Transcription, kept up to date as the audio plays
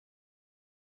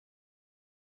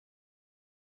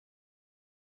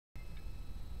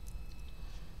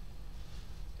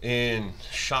In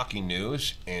shocking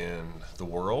news in the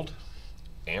world,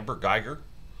 Amber Guyger,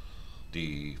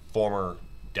 the former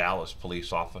Dallas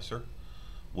police officer,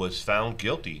 was found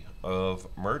guilty of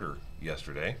murder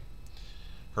yesterday.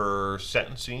 Her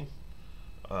sentencing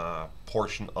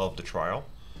portion of the trial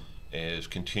is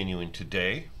continuing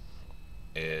today.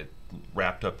 It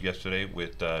wrapped up yesterday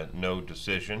with no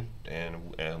decision,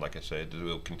 and like I said, it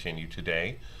will continue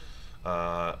today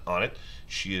on it.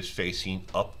 She is facing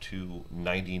up to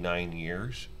 99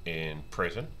 years in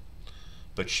prison,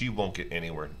 but she won't get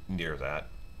anywhere near that.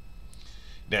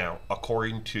 Now,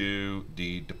 according to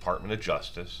the Department of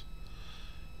Justice,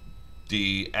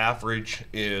 the average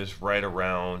is right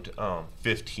around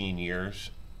 15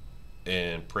 years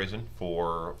in prison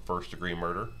for first degree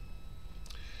murder.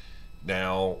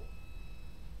 Now,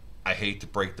 I hate to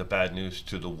break the bad news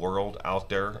to the world out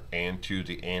there and to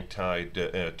the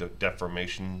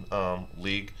anti-defamation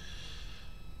league.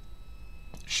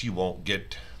 She won't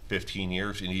get 15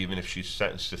 years, and even if she's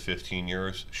sentenced to 15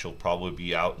 years, she'll probably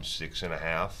be out in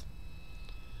 6.5.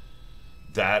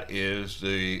 That is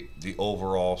the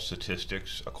overall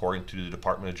statistics, according to the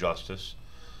Department of Justice,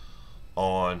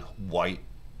 on white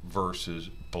versus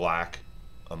black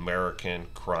American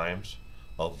crimes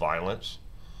of violence.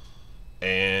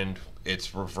 And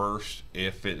it's reversed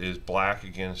if it is black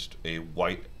against a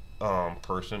white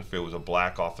person. If it was a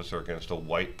black officer against a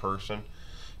white person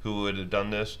who would have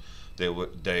done this,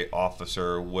 the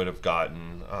officer would have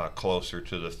gotten closer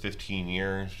to the 15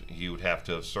 years he would have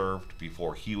to have served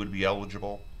before he would be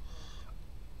eligible.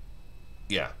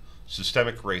 Yeah,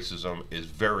 systemic racism is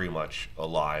very much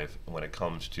alive when it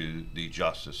comes to the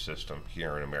justice system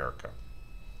here in America.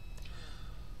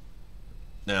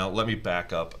 Now, let me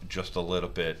back up just a little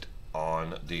bit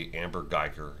on the Amber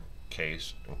Guyger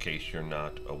case, in case you're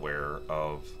not aware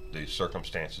of the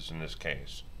circumstances in this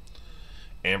case.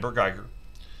 Amber Guyger,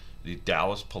 the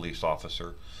Dallas police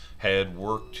officer, had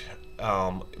worked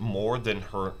more than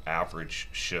her average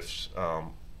shifts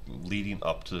leading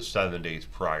up to the 7 days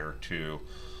prior to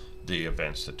the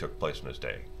events that took place on this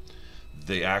day.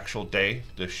 The actual day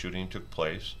the shooting took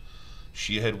place,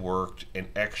 she had worked an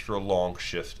extra long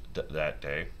shift that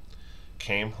day,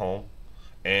 came home,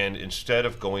 and instead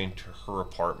of going to her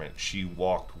apartment, she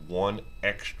walked one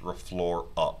extra floor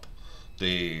up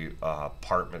the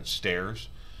apartment stairs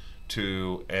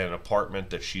to an apartment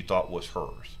that she thought was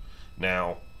hers.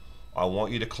 Now, I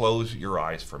want you to close your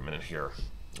eyes for a minute here.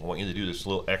 I want you to do this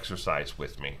little exercise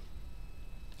with me.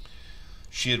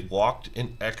 She had walked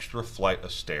an extra flight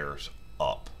of stairs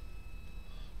up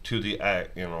to the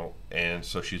and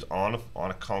so she's on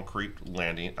a concrete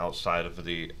landing outside of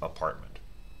the apartment.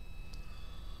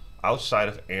 Outside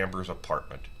of Amber's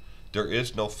apartment, there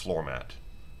is no floor mat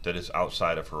that is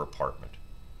outside of her apartment,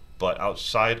 but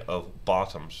outside of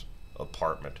Botham's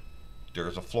apartment, there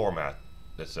is a floor mat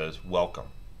that says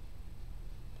 "Welcome."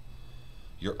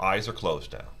 Your eyes are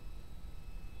closed now.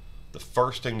 The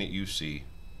first thing that you see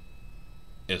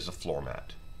is the floor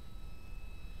mat.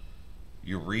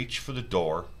 You reach for the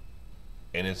door,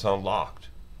 and it's unlocked.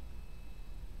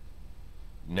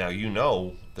 Now you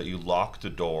know that you locked the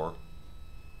door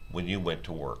when you went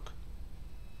to work.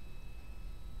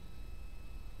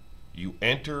 You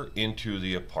enter into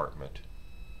the apartment.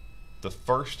 The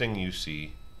first thing you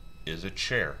see is a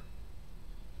chair.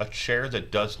 A chair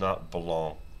that does not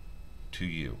belong to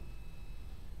you.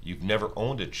 You've never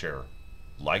owned a chair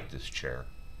like this chair.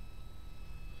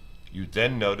 You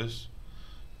then notice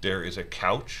there is a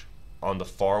couch on the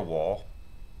far wall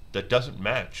that doesn't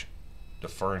match the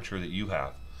furniture that you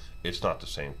have. It's not the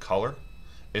same color,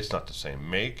 it's not the same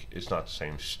make, it's not the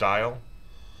same style,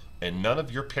 and none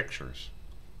of your pictures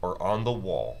are on the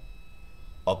wall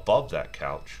above that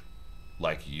couch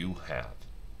like you have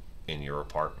in your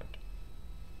apartment.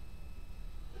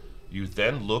 You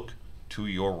then look to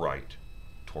your right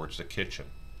towards the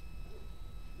kitchen.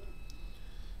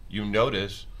 You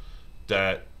notice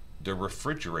that the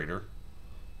refrigerator,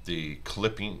 the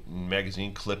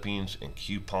magazine clippings and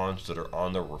coupons that are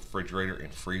on the refrigerator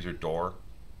and freezer door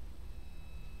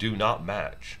do not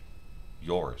match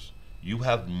yours. You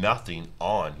have nothing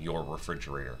on your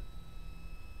refrigerator.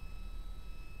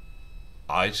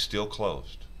 Eyes still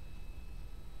closed.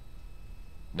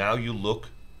 Now you look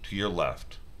to your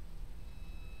left.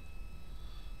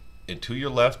 And to your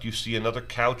left you see another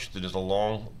couch that is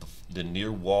along the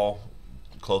near wall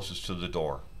closest to the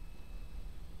door.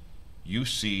 You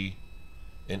see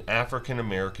an African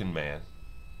American man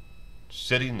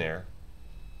sitting there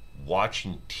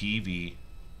watching TV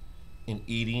and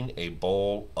eating a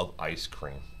bowl of ice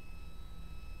cream.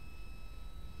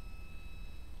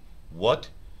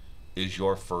 What is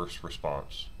your first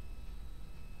response?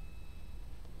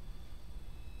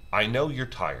 I know you're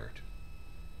tired.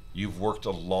 You've worked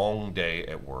a long day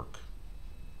at work,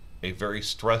 a very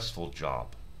stressful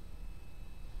job.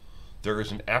 There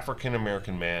is an African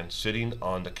American man sitting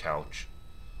on the couch,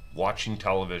 watching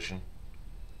television,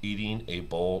 eating a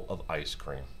bowl of ice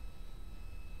cream.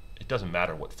 It doesn't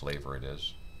matter what flavor it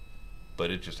is,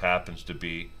 but it just happens to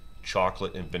be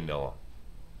chocolate and vanilla.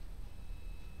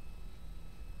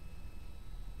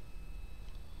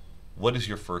 What is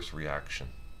your first reaction?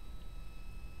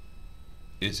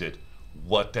 Is it,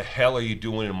 what the hell are you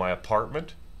doing in my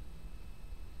apartment?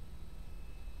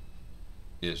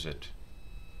 Is it,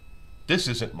 this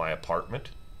isn't my apartment?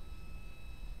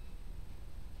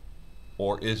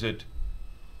 Or is it,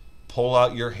 pull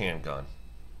out your handgun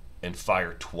and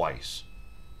fire twice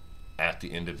at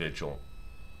the individual,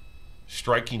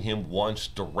 striking him once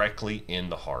directly in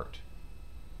the heart?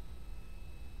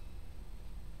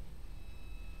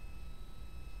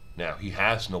 Now, he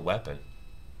has no weapon.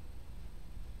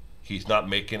 He's not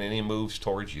making any moves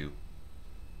towards you.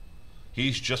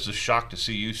 He's just as shocked to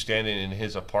see you standing in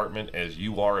his apartment as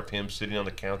you are of him sitting on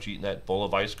the couch eating that bowl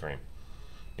of ice cream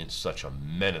in such a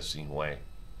menacing way.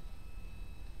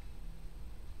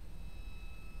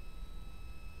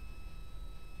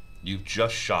 You've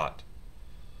just shot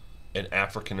an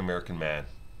African American man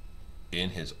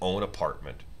in his own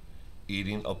apartment,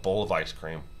 eating a bowl of ice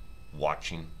cream,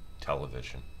 watching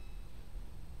television.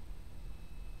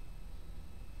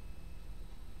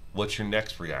 What's your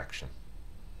next reaction?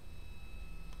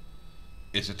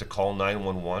 Is it to call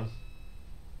 911?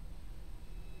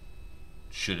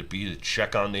 Should it be to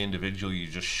check on the individual you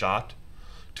just shot,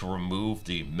 to remove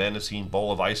the menacing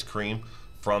bowl of ice cream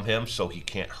from him so he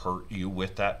can't hurt you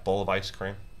with that bowl of ice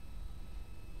cream?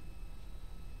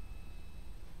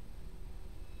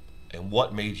 And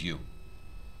what made you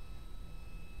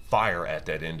fire at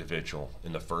that individual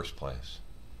in the first place?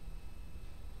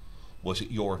 Was it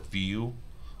your view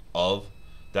of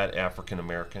that African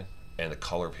American and the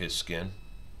color of his skin?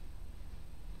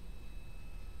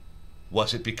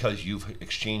 Was it because you've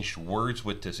exchanged words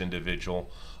with this individual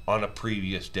on a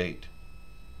previous date?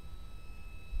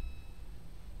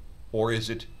 Or is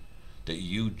it that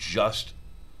you just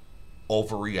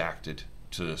overreacted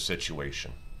to the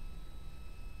situation?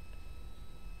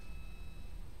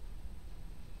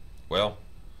 Well,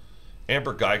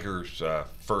 Amber Guyger's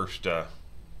first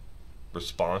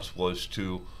response was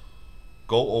to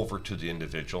go over to the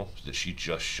individual that she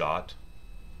just shot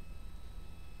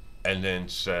and then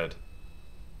said,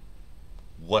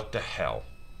 "What the hell?"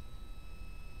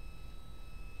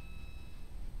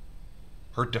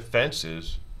 Her defense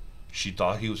is she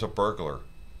thought he was a burglar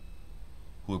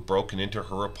who had broken into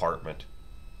her apartment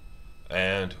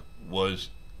and was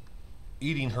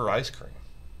eating her ice cream,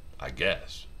 I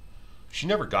guess. She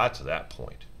never got to that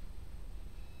point.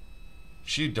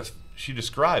 She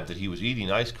described that he was eating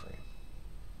ice cream.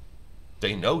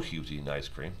 They know he was eating ice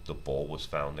cream. The bowl was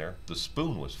found there. The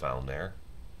spoon was found there.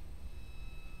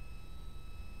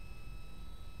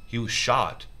 He was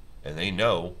shot, and they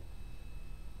know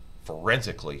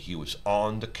forensically he was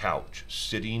on the couch,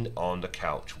 sitting on the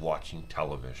couch, watching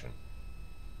television.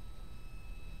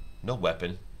 No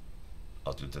weapon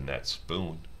other than that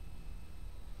spoon.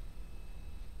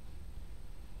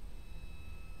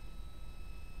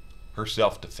 Her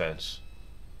self-defense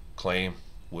claim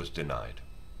was denied.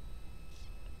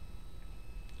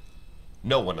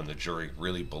 No one on the jury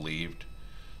really believed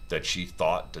that she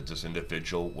thought that this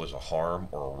individual was a harm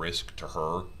or a risk to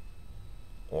her,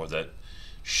 or that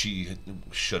she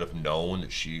should have known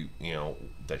that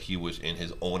that he was in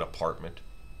his own apartment.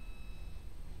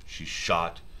 She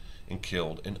shot and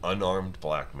killed an unarmed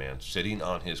black man sitting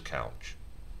on his couch,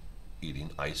 eating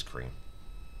ice cream.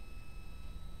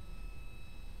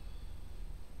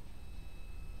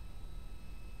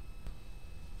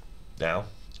 Now,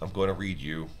 I'm going to read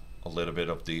you a little bit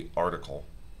of the article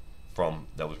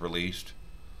that was released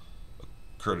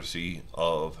courtesy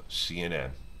of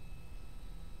CNN.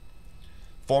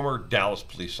 Former Dallas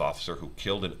police officer who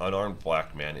killed an unarmed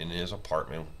black man in his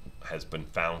apartment has been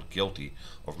found guilty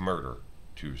of murder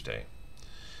Tuesday.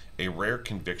 A rare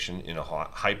conviction in a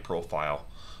high-profile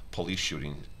police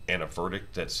shooting and a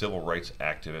verdict that civil rights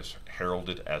activists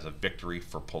heralded as a victory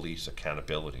for police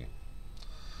accountability.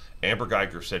 Amber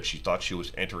Guyger said she thought she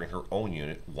was entering her own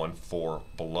unit, 1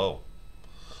 below,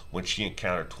 when she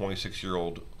encountered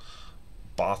 26-year-old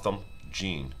Botham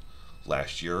Jean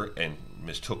last year and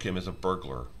mistook him as a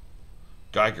burglar.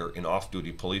 Guyger, an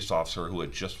off-duty police officer who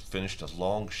had just finished a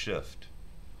long shift,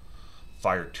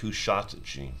 fired 2 shots at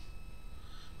Jean,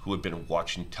 who had been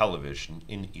watching television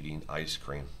and eating ice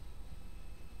cream.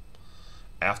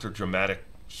 After dramatic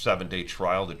 7-day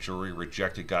trial, the jury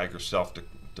rejected Guyger's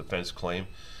self-defense claim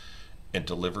and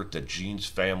delivered the Jean's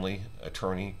family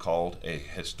attorney called a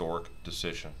historic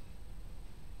decision.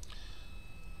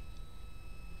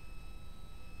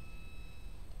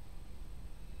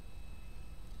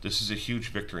 This is a huge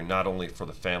victory not only for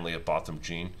the family of Botham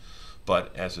Jean,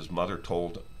 but as his mother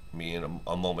told me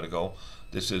a moment ago,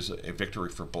 this is a victory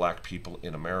for black people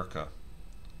in America.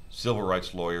 Civil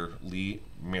rights lawyer Lee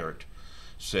Merritt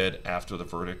said after the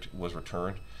verdict was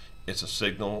returned, "It's a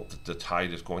signal that the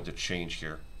tide is going to change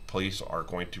here. Police are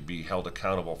going to be held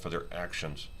accountable for their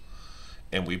actions,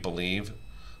 and we believe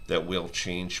that will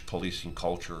change policing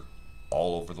culture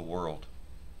all over the world."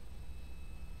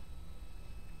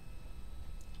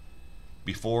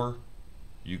 Before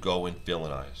you go and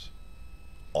villainize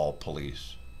all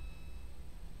police,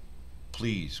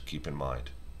 please keep in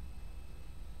mind,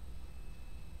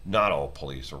 not all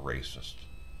police are racist.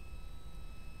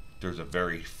 There's a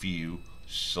very few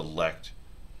select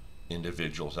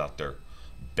individuals out there,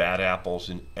 bad apples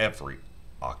in every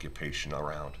occupation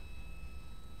around.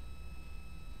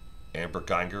 Amber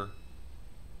Guyger,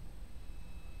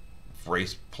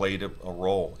 race played a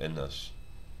role in this.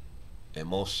 It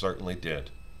most certainly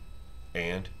did.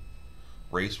 And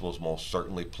race will most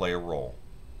certainly play a role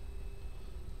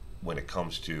when it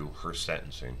comes to her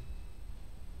sentencing.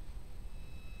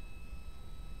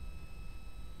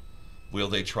 Will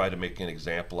they try to make an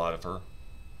example out of her?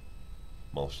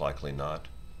 Most likely not.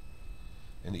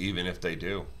 And even if they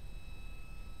do,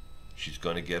 she's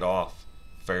going to get off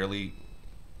fairly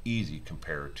easy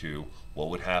compared to what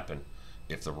would happen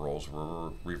if the roles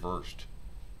were reversed.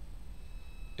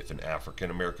 If an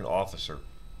African American officer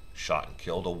shot and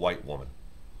killed a white woman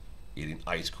eating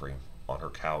ice cream on her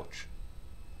couch.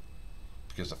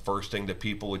 Because the first thing that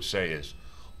people would say is,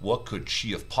 what could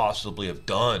she have possibly have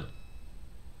done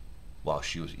while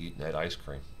she was eating that ice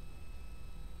cream?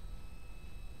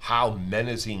 How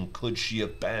menacing could she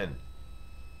have been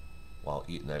while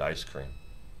eating that ice cream?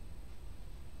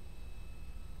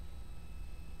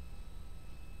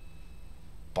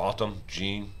 Botham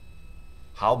Jean,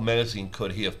 how menacing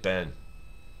could he have been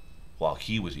while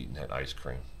he was eating that ice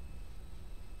cream?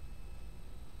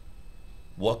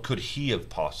 What could he have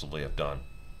possibly have done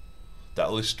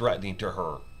that was threatening to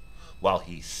her while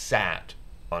he sat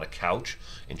on a couch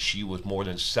and she was more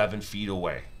than 7 feet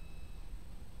away?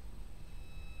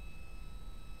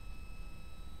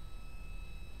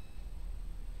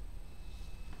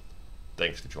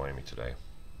 Thanks for joining me today.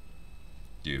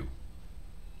 You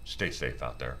stay safe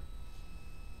out there.